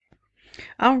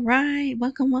All right,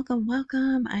 welcome, welcome,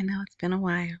 welcome. I know it's been a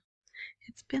while.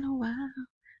 It's been a while.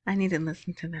 I need to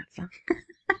listen to that song.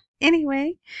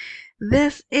 Anyway,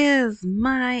 this is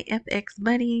my FX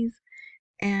buddies,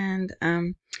 and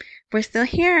we're still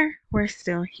here. We're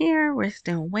still here. We're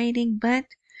still waiting, but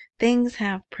things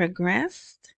have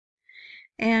progressed,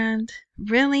 and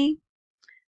really,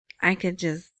 I could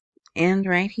just end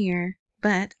right here.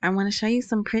 But I want to show you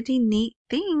some pretty neat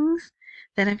things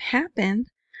that have happened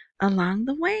along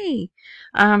the way.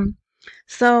 Um,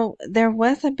 so there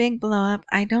was a big blow up.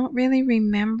 I don't really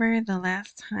remember the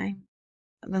last time,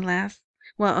 the last,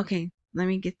 well, okay, let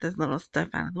me get this little stuff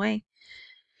out of the way.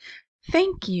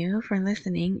 Thank you for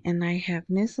listening, and I have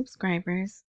new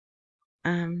subscribers.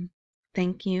 Um,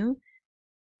 thank you.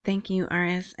 Thank you,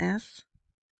 RSS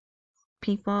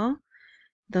people.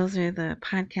 Those are the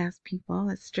podcast people.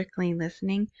 It's strictly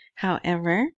listening.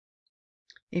 However,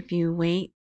 if you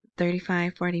wait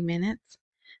 35, 40 minutes,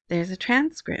 there's a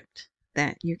transcript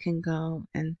that you can go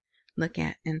and look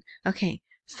at. And okay,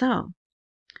 so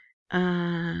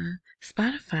Spotify.com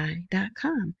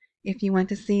if you want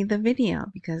to see the video,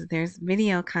 because there's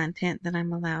video content that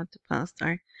I'm allowed to post,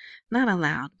 or not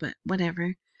allowed, but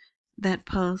whatever, that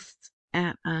posts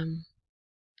at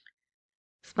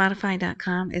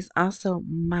Spotify.com is also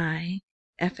my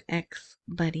FX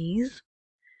buddies,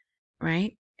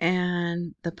 right?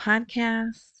 And the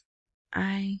podcast,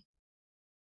 I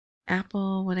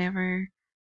Apple, whatever,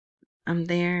 I'm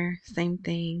there, same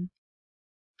thing.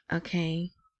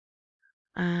 Okay.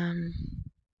 Um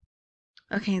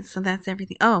okay, so that's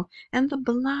everything. Oh, and the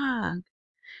blog.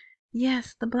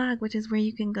 Yes, the blog, which is where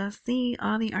you can go see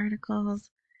all the articles,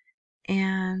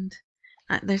 and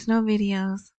there's no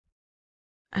videos.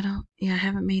 I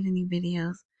haven't made any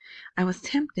videos. I was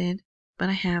tempted, but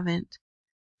I haven't.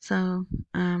 So,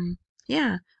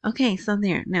 yeah. Okay, so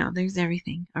there. Now there's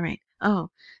everything. All right. Oh,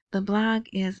 the blog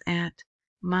is at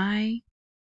my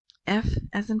F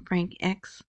as in Frank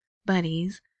X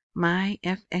buddies,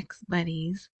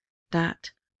 myfxbuddies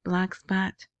dot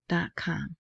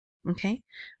blogspot.com. Okay?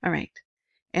 All right.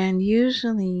 And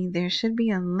usually there should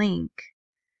be a link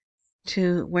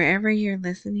to wherever you're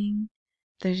listening.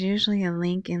 There's usually a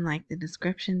link in like the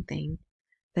description thing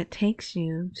that takes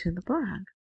you to the blog.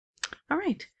 All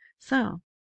right. So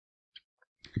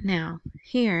now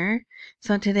here,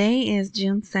 so today is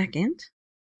June 2nd,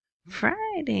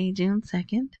 Friday, June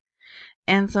 2nd.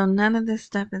 And so none of this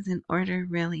stuff is in order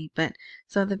really. But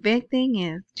so the big thing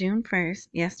is June 1st,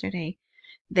 yesterday,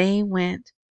 they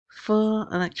went full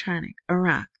electronic.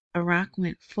 Iraq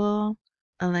went full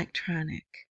electronic.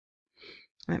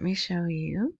 Let me show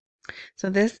you. So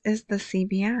this is the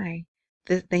CBI.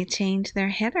 They changed their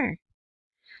header,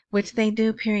 which they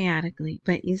do periodically.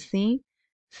 But you see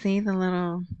the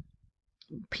little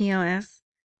POS,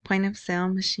 point of sale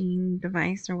machine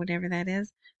device or whatever that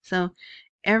is. So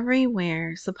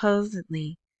everywhere,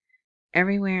 supposedly,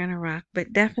 everywhere in Iraq,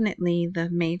 but definitely the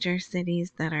major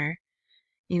cities that are,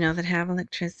 that have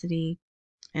electricity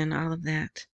and all of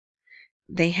that,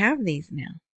 they have these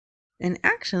now. And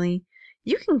actually,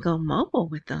 you can go mobile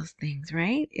with those things,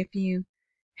 right? If you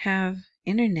have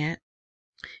internet.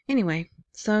 Anyway,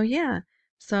 so yeah,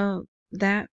 so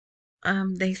that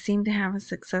they seem to have a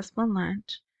successful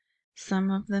launch.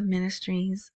 Some of the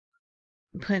ministries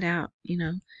put out,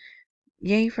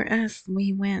 yay for us,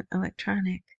 we went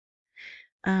electronic.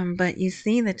 But you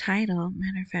see the title.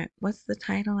 Matter of fact, what's the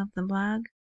title of the blog?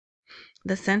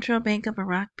 The Central Bank of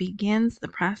Iraq begins the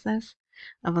process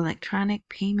of electronic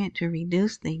payment to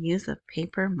reduce the use of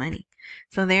paper money.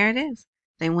 So there it is.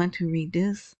 They want to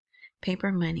reduce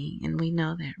paper money, and we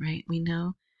know that, right? We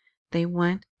know they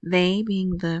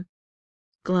being the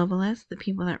globalists, the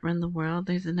people that run the world.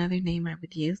 There's another name I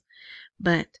would use,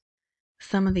 but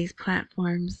some of these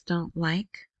platforms don't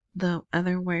like the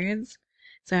other words,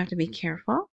 so I have to be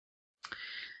careful.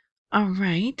 All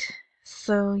right.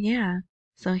 So yeah.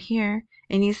 So here,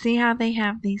 and you see how they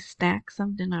have these stacks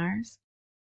of dinars?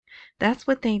 That's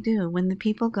what they do. When the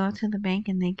people go to the bank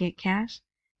and they get cash,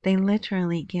 they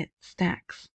literally get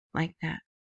stacks like that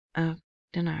of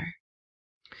dinar.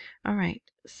 All right.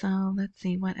 So let's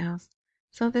see what else.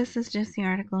 So this is just the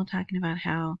article talking about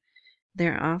how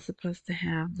they're all supposed to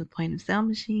have the point of sale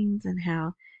machines and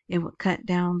how it would cut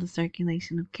down the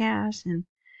circulation of cash. And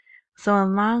so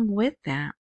along with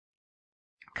that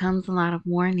comes a lot of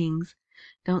warnings.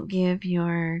 Don't give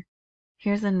your,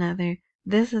 here's another,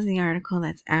 this is the article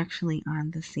that's actually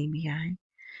on the CBI.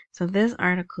 So this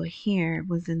article here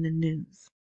was in the news,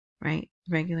 right?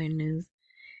 Regular news.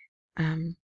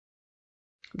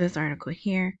 This article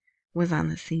here was on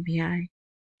the CBI,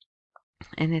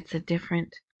 and it's a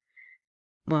different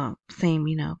well, same,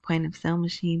 point of sale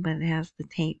machine, but it has the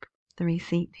tape, the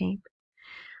receipt tape.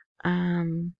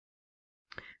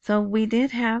 So we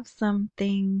did have some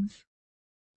things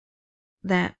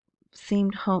that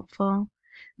seemed hopeful.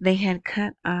 They had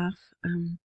cut off,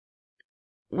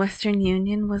 Western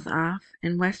Union was off,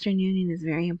 and Western Union is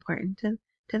very important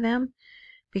to them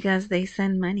because they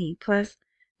send money. Plus,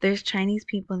 there's Chinese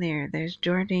people there, there's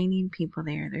Jordanian people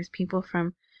there, there's people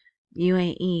from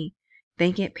UAE.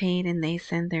 They get paid and they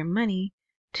send their money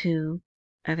to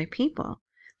other people.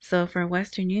 So for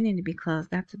Western Union to be closed,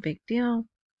 that's a big deal.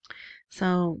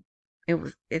 So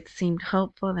it seemed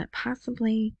hopeful that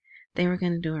possibly they were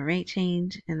going to do a rate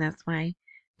change, and that's why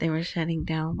they were shutting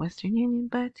down Western Union,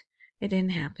 but it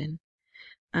didn't happen.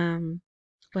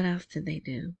 What else did they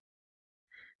do?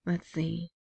 Let's see.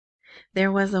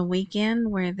 There was a weekend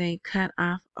where they cut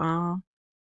off all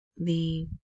the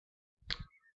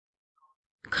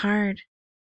card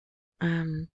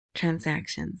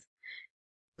transactions.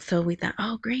 So we thought,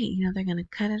 oh great, they're gonna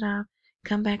cut it off,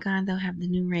 come back on, they'll have the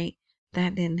new rate.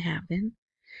 That didn't happen.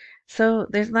 So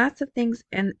there's lots of things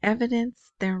and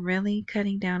evidence they're really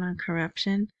cutting down on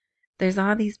corruption. There's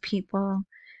all these people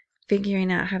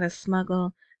figuring out how to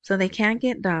smuggle so they can't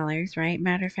get dollars, right?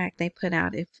 Matter of fact, they put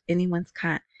out if anyone's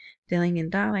caught dealing in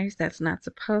dollars, that's not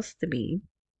supposed to be.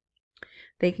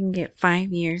 They can get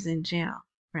 5 years in jail,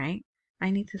 right? I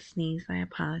need to sneeze. I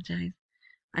apologize.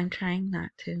 I'm trying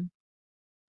not to,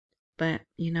 but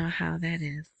you know how that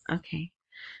is. Okay.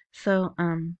 So,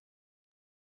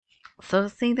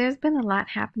 see, there's been a lot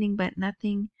happening, but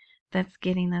nothing that's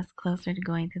getting us closer to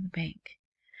going to the bank.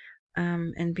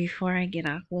 And before I get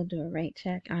off, we'll do a rate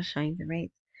check. I'll show you the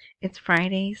rates. It's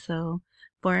Friday, so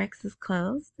Forex is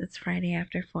closed. It's Friday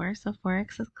after 4, so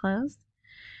Forex is closed.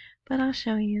 But I'll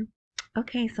show you.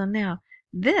 Okay, so now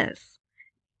this,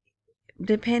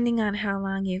 depending on how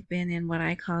long you've been in what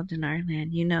I call dinar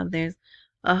land, there's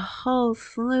a whole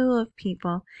slew of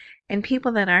people and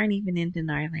people that aren't even in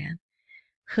dinar land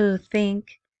who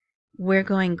think we're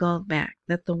going gold back,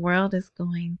 that the world is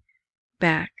going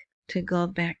back to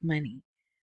gold back money.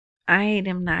 I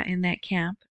am not in that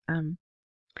camp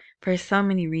for so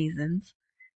many reasons,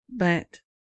 but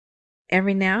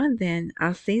every now and then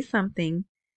I'll see something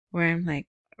where I'm like,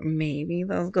 maybe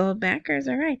those gold backers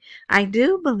are right. I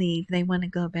do believe they want to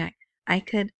go back. I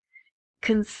could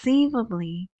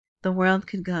conceivably, the world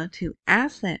could go to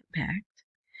asset backed,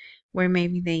 where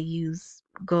maybe they use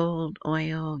gold,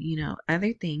 oil,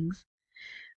 other things,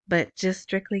 but just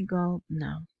strictly gold,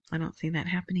 no, I don't see that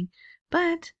happening.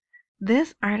 But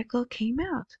this article came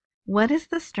out. What is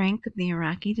the strength of the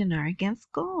Iraqi dinar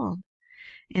against gold?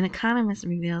 An economist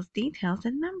reveals details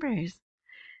and numbers.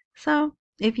 So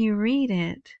if you read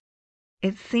it,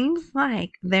 it seems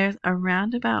like there's a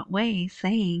roundabout way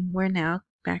saying we're now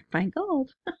backed by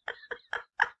gold.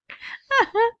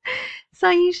 So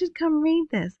you should come read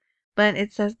this. But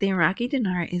it says the Iraqi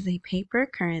dinar is a paper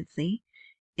currency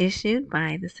issued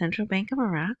by the Central Bank of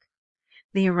Iraq.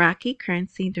 The Iraqi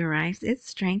currency derives its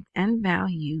strength and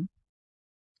value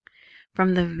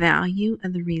from the value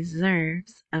of the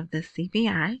reserves of the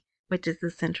CBI, which is the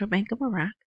Central Bank of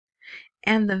Iraq,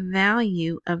 and the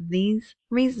value of these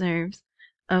reserves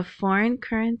of foreign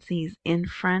currencies in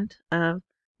front of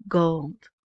gold.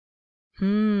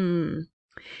 And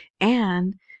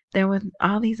there were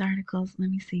all these articles. Let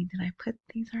me see. Did I put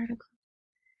these articles?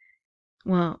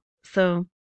 Well, so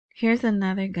here's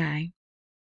another guy.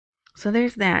 So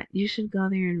there's that. You should go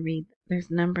there and read.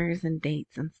 There's numbers and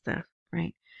dates and stuff,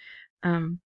 right?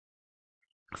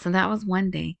 So that was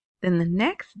one day. Then the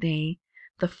next day,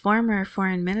 the former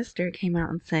foreign minister came out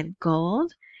and said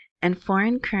gold and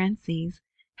foreign currencies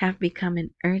have become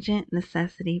an urgent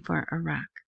necessity for Iraq.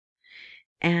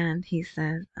 And he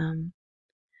says,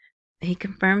 he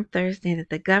confirmed Thursday that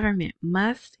the government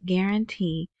must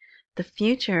guarantee the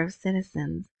future of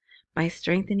citizens by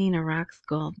strengthening Iraq's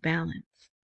gold balance.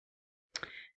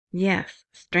 Yes,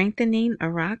 strengthening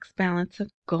Iraq's balance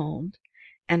of gold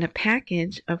and a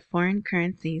package of foreign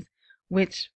currencies,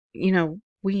 which, here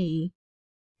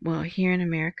in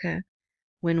America,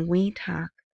 when we talk,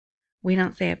 we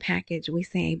don't say a package, we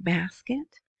say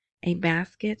a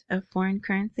basket of foreign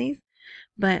currencies,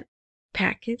 but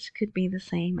package could be the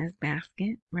same as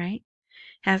basket, right?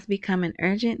 Has become an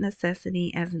urgent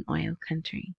necessity as an oil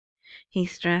country. He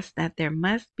stressed that there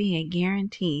must be a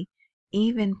guarantee,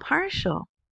 even partial,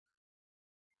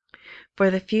 for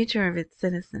the future of its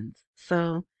citizens.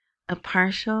 So, a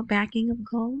partial backing of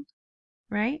gold,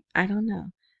 right? I don't know.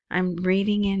 I'm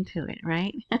reading into it,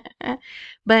 right?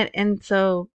 And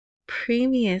so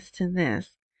previous to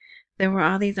this, there were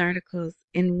all these articles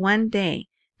in one day.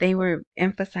 they were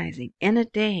emphasizing in a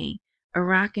day,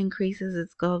 Iraq increases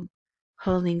its gold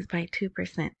holdings by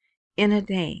 2% in a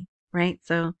day, right?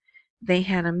 So they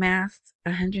had amassed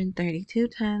 132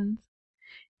 tons.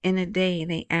 In a day,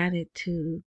 they added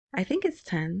to, I think it's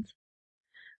tons.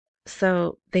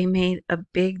 So they made a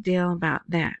big deal about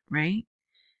that, right?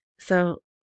 So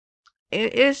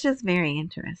it's just very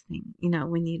interesting,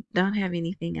 when you don't have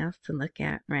anything else to look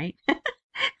at, right?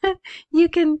 You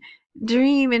can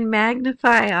dream and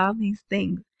magnify all these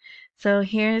things. So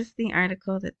here's the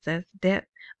article that says debt.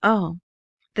 Oh,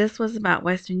 this was about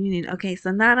Western Union. Okay,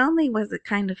 so not only was it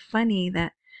kind of funny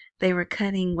that they were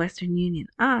cutting Western Union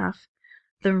off,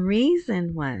 the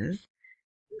reason was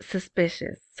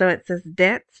suspicious. So it says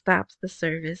debt stops the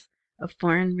service of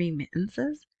foreign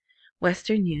remittances,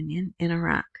 Western Union in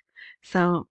Iraq.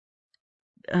 So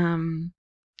um,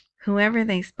 whoever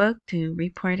they spoke to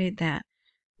reported that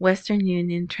Western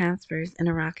Union transfers in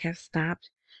Iraq have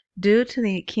stopped due to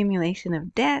the accumulation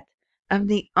of debt of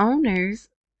the owners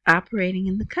operating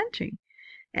in the country.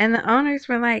 And the owners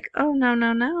were like, oh, no,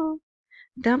 no, no.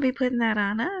 Don't be putting that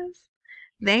on us.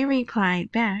 They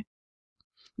replied back,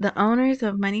 the owners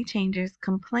of money changers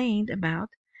complained about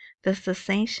the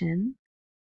cessation,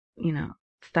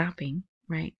 stopping,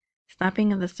 right?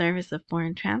 Stopping of the service of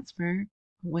foreign transfer,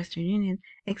 Western Union,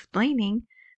 explaining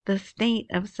the state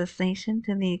of cessation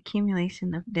to the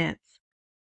accumulation of debts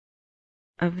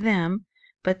of them,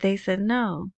 but they said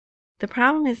no. The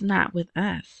problem is not with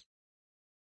us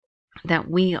that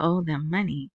we owe them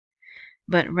money,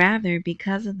 but rather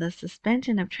because of the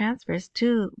suspension of transfers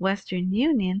to Western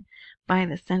Union by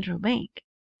the central bank.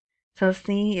 So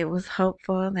see, it was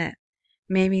hopeful that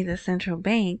maybe the central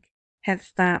bank had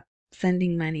stopped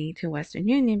sending money to Western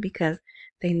Union because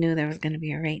they knew there was going to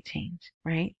be a rate change,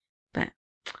 right? But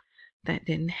that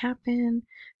didn't happen.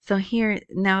 So here,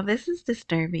 now this is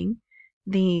disturbing.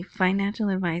 The financial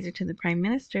advisor to the prime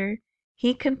minister,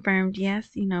 he confirmed, yes,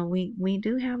 we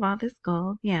do have all this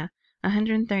gold. Yeah,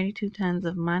 132 tons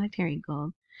of monetary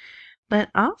gold. But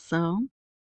also,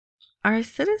 our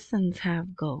citizens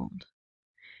have gold.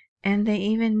 And they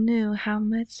even knew how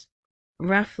much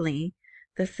roughly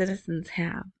the citizens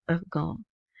have of gold.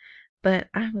 But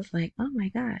I was like, oh my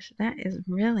gosh, that is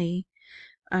really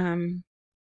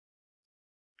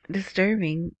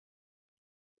disturbing.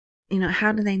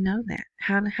 How do they know that?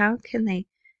 How can they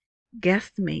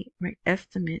guesstimate or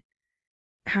estimate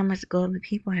how much gold the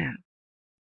people have?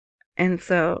 And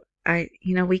so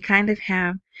we kind of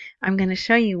have. I'm going to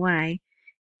show you why.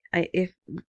 If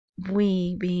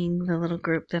we, being the little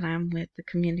group that I'm with, the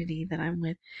community that I'm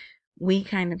with, we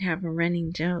kind of have a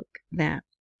running joke that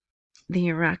the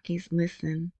Iraqis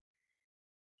listen,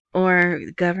 or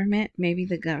maybe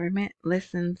the government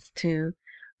listens to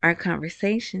our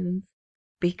conversations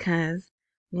because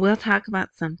we'll talk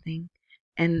about something,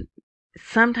 and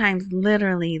sometimes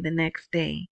literally the next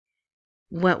day,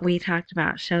 what we talked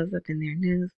about shows up in their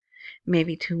news.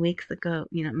 Maybe 2 weeks ago,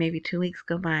 maybe 2 weeks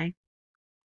go by.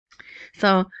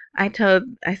 So I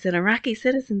said, Iraqi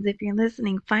citizens, if you're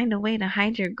listening, find a way to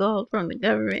hide your gold from the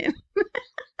government.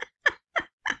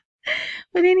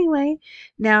 But anyway,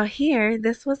 now here,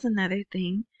 this was another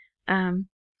thing.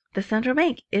 The central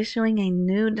bank issuing a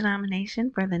new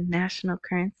denomination for the national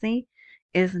currency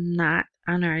is not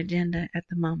on our agenda at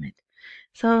the moment.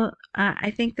 So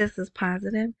I think this is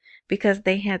positive because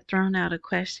they had thrown out a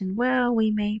question, well,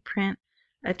 we may print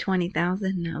a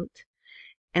 20,000 note.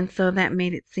 And so that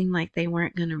made it seem like they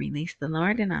weren't going to release the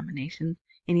lower denominations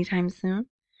anytime soon.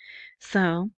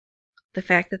 So the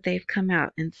fact that they've come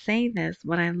out and say this,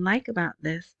 what I like about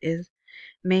this is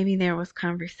maybe there was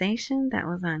conversation that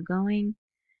was ongoing,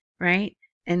 right?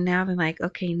 And now they're like,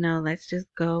 okay, no, let's just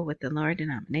go with the lower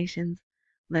denominations.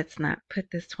 Let's not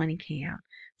put this 20K out.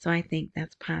 So I think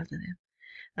that's positive.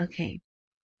 Okay,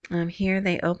 here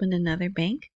they opened another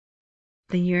bank.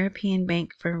 The European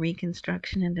Bank for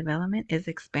Reconstruction and Development is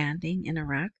expanding in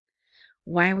Iraq.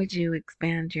 Why would you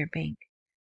expand your bank,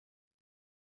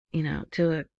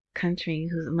 to a country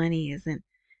whose money isn't,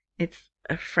 it's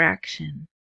a fraction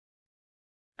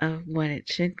of what it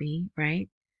should be, right?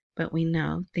 But we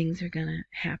know things are going to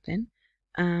happen.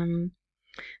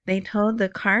 They told the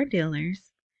car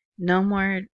dealers no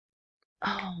more.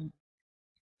 Oh,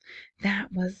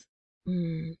 that was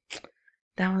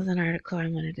that was an article I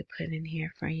wanted to put in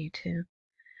here for you too.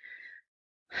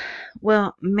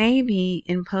 Well, maybe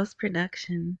in post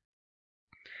production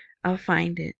I'll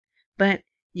find it, but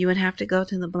you would have to go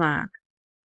to the blog.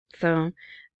 So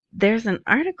there's an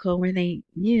article where they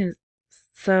use,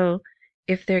 so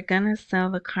if they're gonna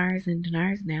sell the cars in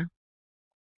dinars now,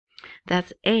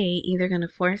 that's either gonna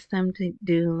force them to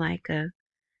do like a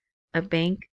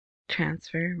bank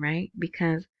transfer, right?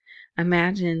 Because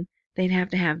imagine they'd have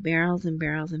to have barrels and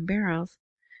barrels and barrels.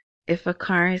 If a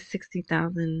car is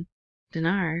 60,000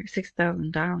 dinar,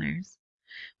 $6,000,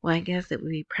 well, I guess it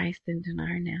would be priced in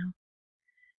dinar now.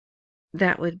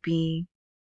 That would be,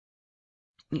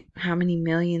 how many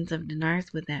millions of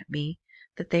dinars would that be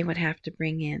that they would have to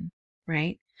bring in,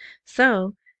 right?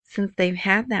 So, since they've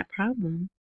had that problem,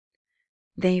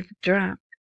 they've dropped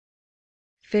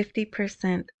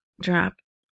 50% drop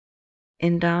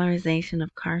in dollarization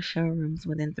of car showrooms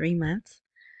within 3 months.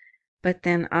 But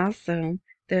then also,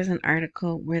 there's an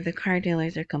article where the car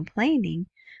dealers are complaining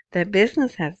that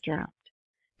business has dropped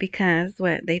because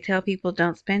what they tell people,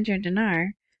 don't spend your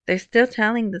dinar. They're still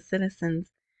telling the citizens,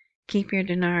 keep your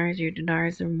dinars. Your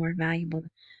dinars are more valuable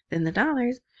than the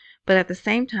dollars. But at the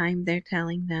same time, they're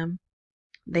telling them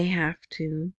they have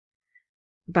to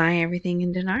buy everything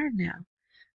in dinar now.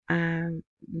 Um,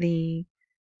 the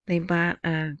they bought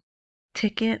a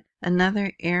ticket.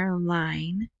 Another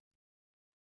airline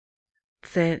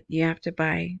said you have to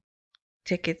buy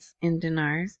tickets in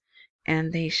dinars,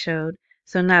 and they showed,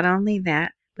 so not only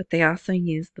that, but they also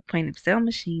used the point of sale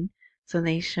machine, so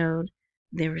they showed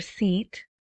the receipt.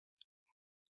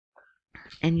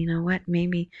 And you know what,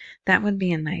 maybe that would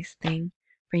be a nice thing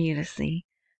for you to see.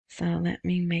 So let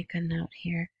me make a note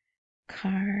here.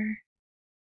 Car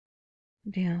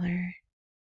dealer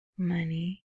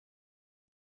money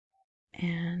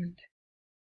and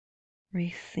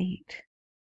receipt.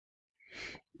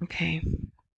 Okay,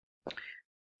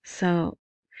 so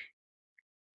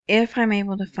if I'm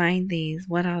able to find these,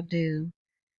 what I'll do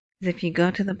is, if you go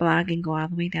to the blog and go all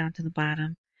the way down to the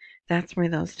bottom, that's where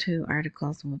those 2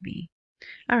 articles will be.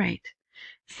 All right.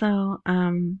 So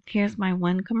here's my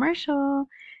one commercial,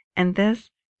 and this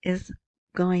is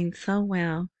going so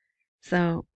well.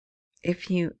 So if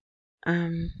you,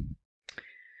 I'm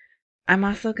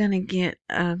also gonna get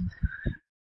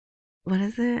what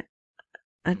is it?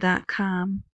 A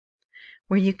 .com,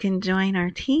 where you can join our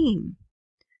team,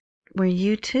 where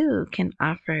you too can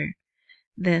offer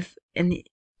this. And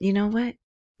you know what?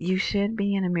 You should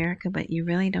be in America, but you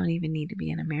really don't even need to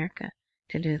be in America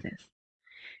to do this.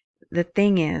 The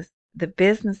thing is, the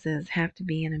businesses have to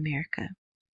be in America.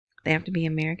 They have to be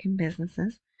American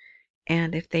businesses.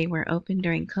 And if they were open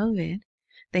during COVID,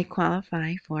 they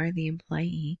qualify for the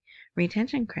employee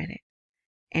retention credit.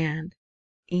 And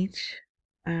each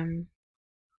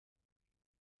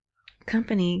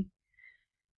company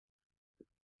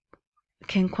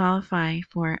can qualify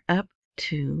for up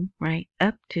to, right,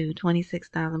 up to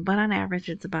 26,000, but on average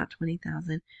it's about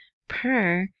 20,000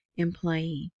 per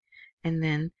employee. And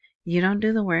then you don't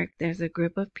do the work. There's a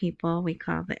group of people we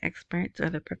call the experts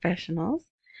or the professionals.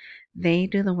 They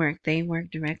do the work. They work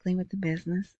directly with the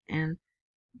business and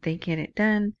they get it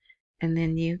done. And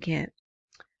then you get,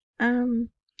 I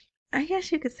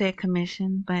guess you could say a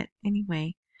commission, but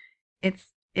anyway, it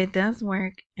does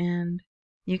work, and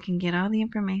you can get all the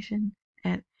information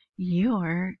at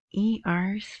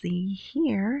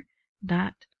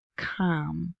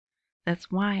yourerchere.com. That's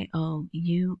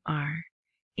YOUR.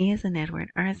 E as in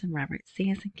Edward, R as in Robert, C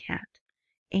as in cat,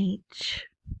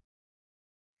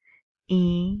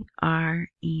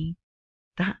 HERE.com.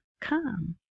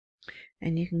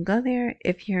 And you can go there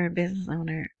if you're a business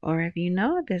owner, or if you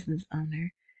know a business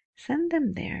owner, send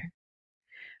them there.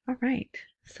 All right,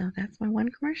 so that's my one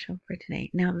commercial for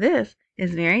today. Now this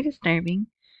is very disturbing,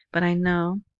 but I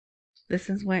know this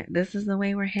is the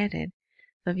way we're headed.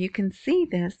 So if you can see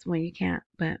this, well, you can't,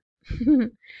 but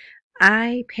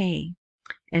I pay.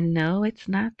 And no, it's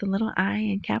not the little I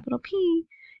in capital P.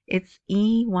 It's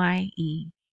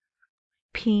EYE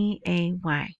PAY,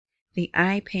 the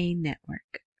iPay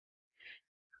network.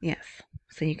 Yes,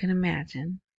 so you can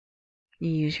imagine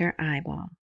you use your eyeball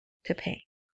to pay.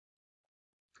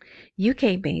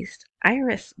 UK-based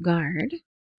Iris Guard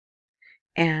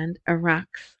and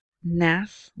Iraq's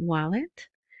NAS Wallet,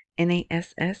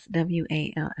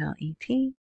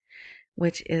 NASSWALLET,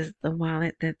 which is the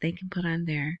wallet that they can put on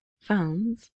their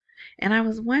phones. And I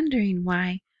was wondering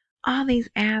why all these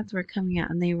ads were coming out,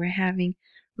 and they were having,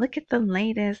 look at the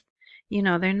latest,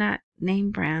 they're not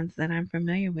name brands that I'm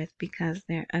familiar with because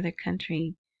they're other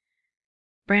country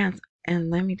brands.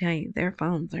 And let me tell you, their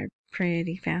phones are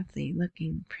pretty fancy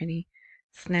looking, pretty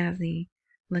snazzy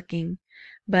looking.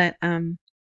 But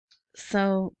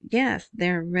so yes,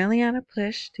 they're really on a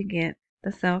push to get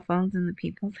the cell phones in the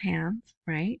people's hands,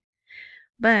 right?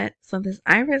 But so this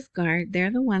Iris Guard,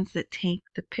 they're the ones that take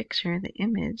the picture, the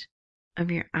image of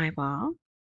your eyeball,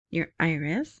 your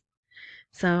iris.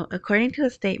 So according to a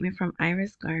statement from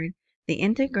Iris Guard, the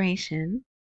integration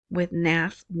with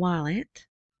NAS Wallet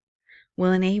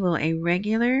will enable a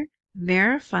regular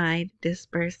verified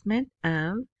disbursement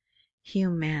of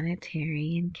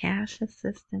humanitarian cash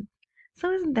assistance.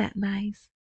 So isn't that nice?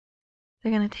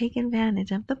 They're going to take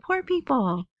advantage of the poor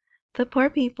people. The poor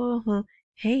people who,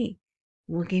 hey,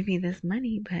 we'll give you this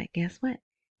money, but guess what?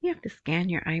 You have to scan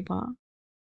your eyeball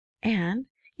and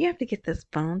you have to get this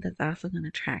phone that's also going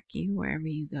to track you wherever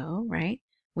you go, right?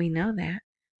 We know that.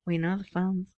 We know the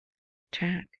phones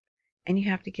track. And you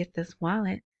have to get this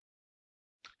wallet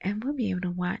and we'll be able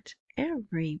to watch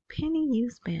every penny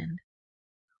you spend.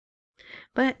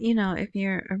 But, if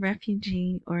you're a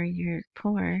refugee or you're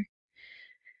poor,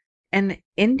 and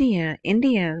India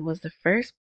was the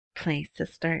first place to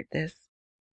start this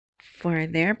for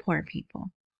their poor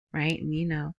people, right?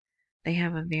 And they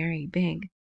have a very big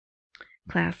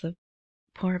class of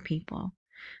poor people.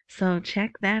 So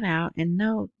check that out and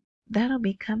know that'll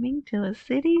be coming to a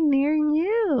city near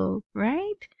you,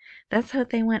 right? That's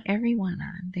what they want everyone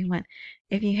on.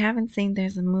 If you haven't seen,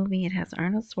 there's a movie, it has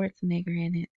Arnold Schwarzenegger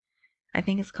in it. I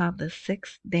think it's called The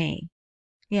Sixth Day.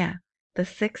 Yeah, The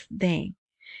Sixth Day.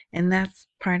 And that's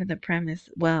part of the premise.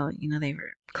 Well, they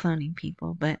were cloning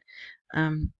people, but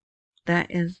um,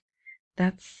 that's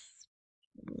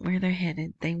where they're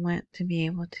headed. They want to be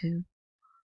able to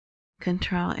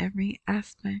control every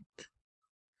aspect.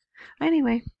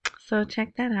 Anyway, so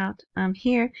check that out.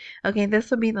 Here, okay, this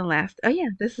will be the last. Oh yeah,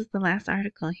 this is the last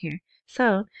article here.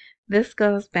 So this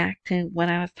goes back to what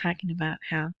I was talking about,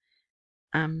 how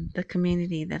the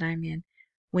community that I'm in,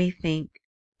 we think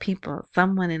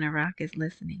someone in Iraq is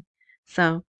listening.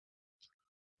 So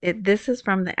this is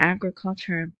from the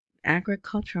Agricultural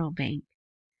Bank,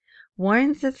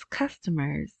 warns its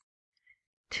customers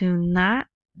to not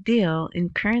deal in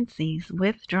currencies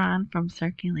withdrawn from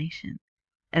circulation,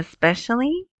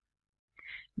 especially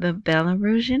the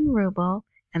Belarusian ruble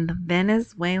and the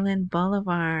Venezuelan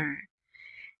bolivar.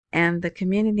 And the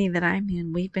community that I'm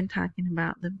in, we've been talking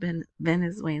about the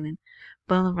Venezuelan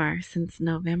bolivar since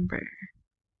November.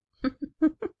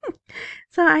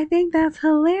 So I think that's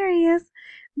hilarious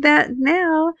that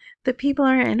now the people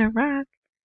are in Iraq,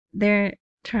 they're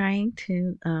trying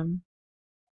to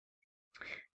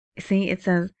see, it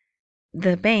says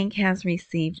the bank has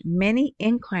received many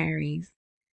inquiries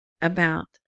about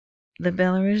the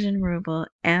Belarusian ruble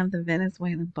and the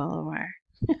Venezuelan bolivar.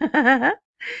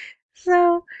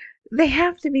 So they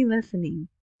have to be listening.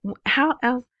 How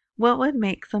else? What would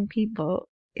make some people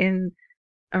in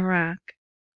Iraq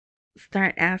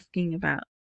start asking about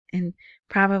and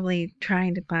probably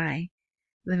trying to buy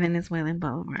the Venezuelan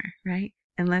bolivar, right?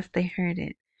 Unless they heard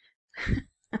it.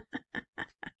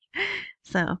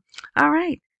 So, all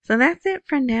right. So that's it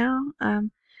for now.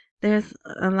 There's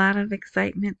a lot of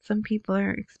excitement. Some people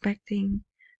are expecting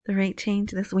the rate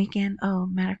change this weekend. Oh,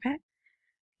 matter of fact,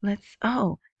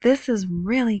 this is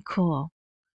really cool.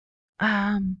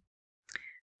 Um,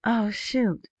 oh,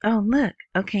 shoot. Oh, look.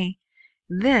 Okay.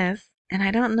 And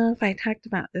I don't know if I talked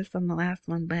about this on the last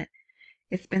one, but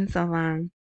it's been so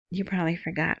long, you probably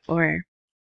forgot, or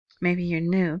maybe you're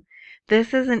new.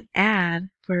 This is an ad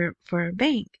for a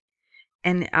bank,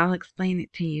 and I'll explain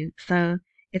it to you. So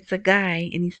it's a guy,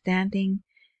 and he's standing.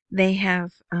 They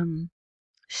have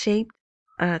shaped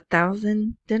a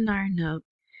 1,000 dinar note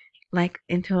like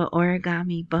into an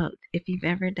origami boat. If you've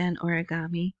ever done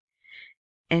origami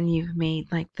and you've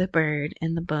made like the bird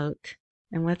and the boat,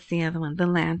 and what's the other one? The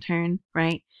lantern,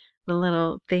 right? The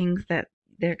little things that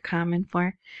they're common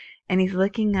for. And he's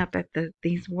looking up at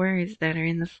these words that are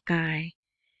in the sky,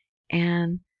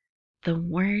 and the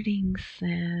wording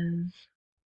says,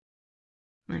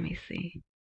 let me see.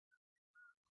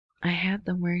 I had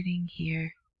the wording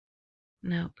here.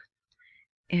 Nope.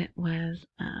 It was,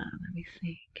 let me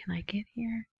see. Can I get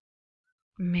here?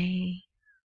 May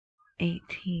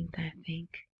 18th, I think.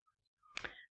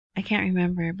 I can't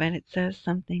remember, but it says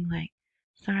something like,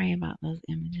 sorry about those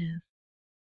images.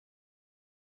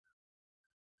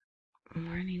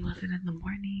 Morning, was it in the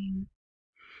morning?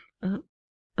 Oh,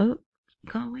 oh,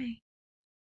 go away.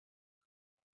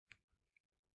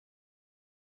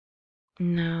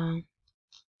 No.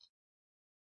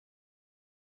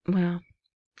 Well,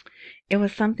 it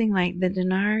was something like the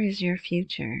dinar is your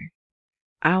future.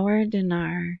 Our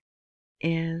dinar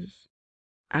is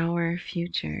our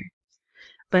future.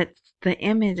 But the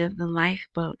image of the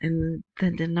lifeboat and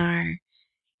the dinar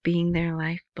being their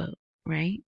lifeboat,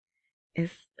 right?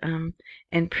 Is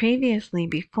and previously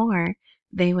before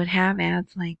they would have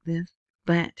ads like this,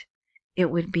 but it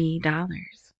would be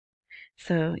dollars.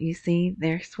 So you see,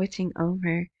 they're switching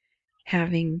over,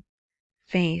 having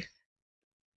faith.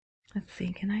 Let's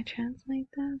see, can I translate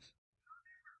this?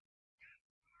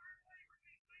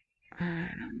 I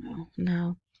don't know.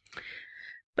 No.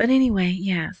 But anyway,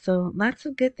 yeah, so lots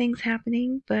of good things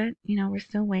happening, but we're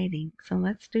still waiting. So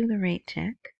let's do the rate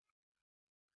check.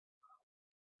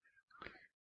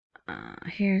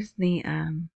 Here's the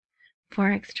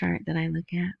Forex chart that I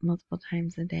look at multiple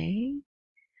times a day.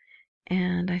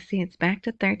 And I see it's back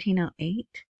to 1308.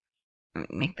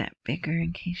 Let me make that bigger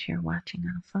in case you're watching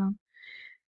on a phone.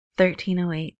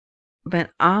 1308. But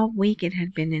all week it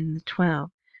had been in the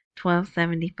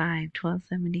 1275,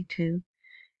 1272.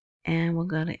 And we'll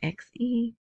go to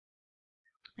XE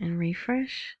and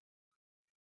refresh.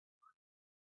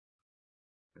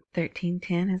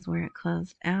 1310 is where it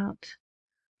closed out.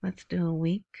 Let's do a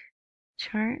week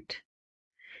chart.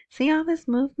 See all this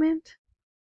movement?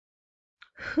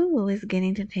 Who is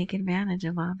getting to take advantage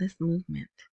of all this movement?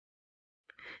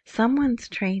 Someone's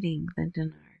trading the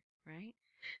dinar, right?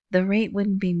 The rate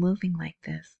wouldn't be moving like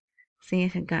this. See,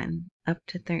 it had gotten up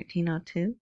to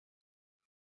 1302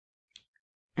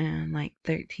 and like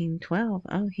 1312.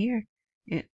 Oh, here,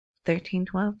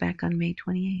 1312 back on May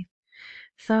 28th.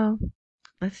 So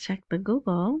let's check the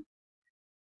Google.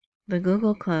 The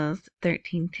Google closed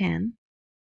 1310.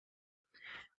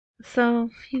 So,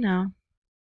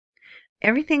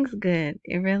 everything's good.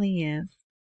 It really is.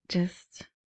 Just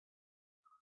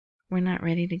we're not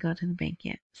ready to go to the bank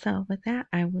yet. So with that,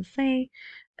 I will say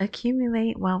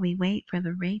accumulate while we wait for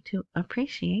the rate to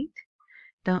appreciate.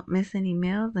 Don't miss any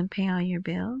meals and pay all your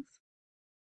bills.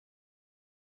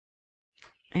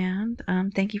 And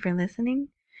thank you for listening.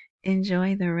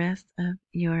 Enjoy the rest of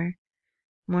your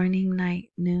morning, night,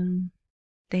 noon,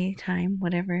 daytime,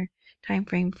 whatever time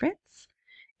frame fits.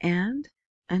 And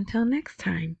until next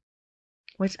time,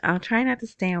 which I'll try not to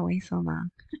stay away so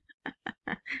long.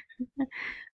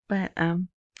 But all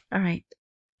right.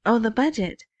 Oh, the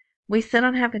budget. We still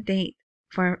don't have a date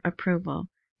for approval.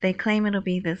 They claim it'll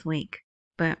be this week,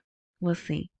 but we'll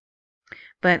see.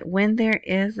 But when there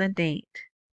is a date,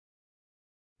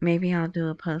 maybe I'll do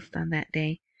a post on that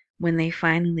day when they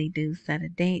finally do set a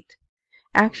date.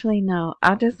 Actually, no,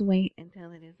 I'll just wait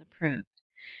until it is approved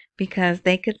because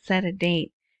they could set a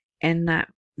date and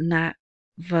not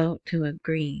vote to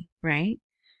agree, right?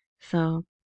 So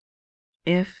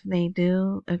if they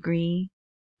do agree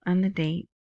on the date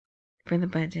for the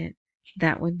budget,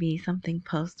 that would be something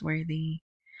post-worthy.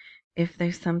 If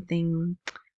there's something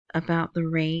about the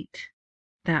rate,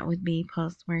 that would be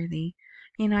post-worthy.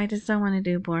 I just don't want to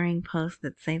do boring posts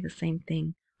that say the same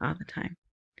thing all the time.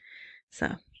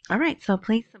 So, all right, so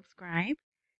please subscribe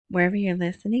wherever you're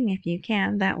listening if you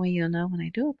can. That way you'll know when I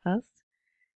do a post.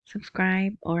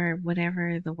 Subscribe or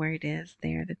whatever the word is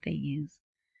there that they use.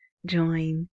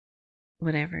 Join,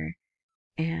 whatever.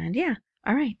 And yeah,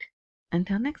 all right.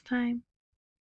 Until next time.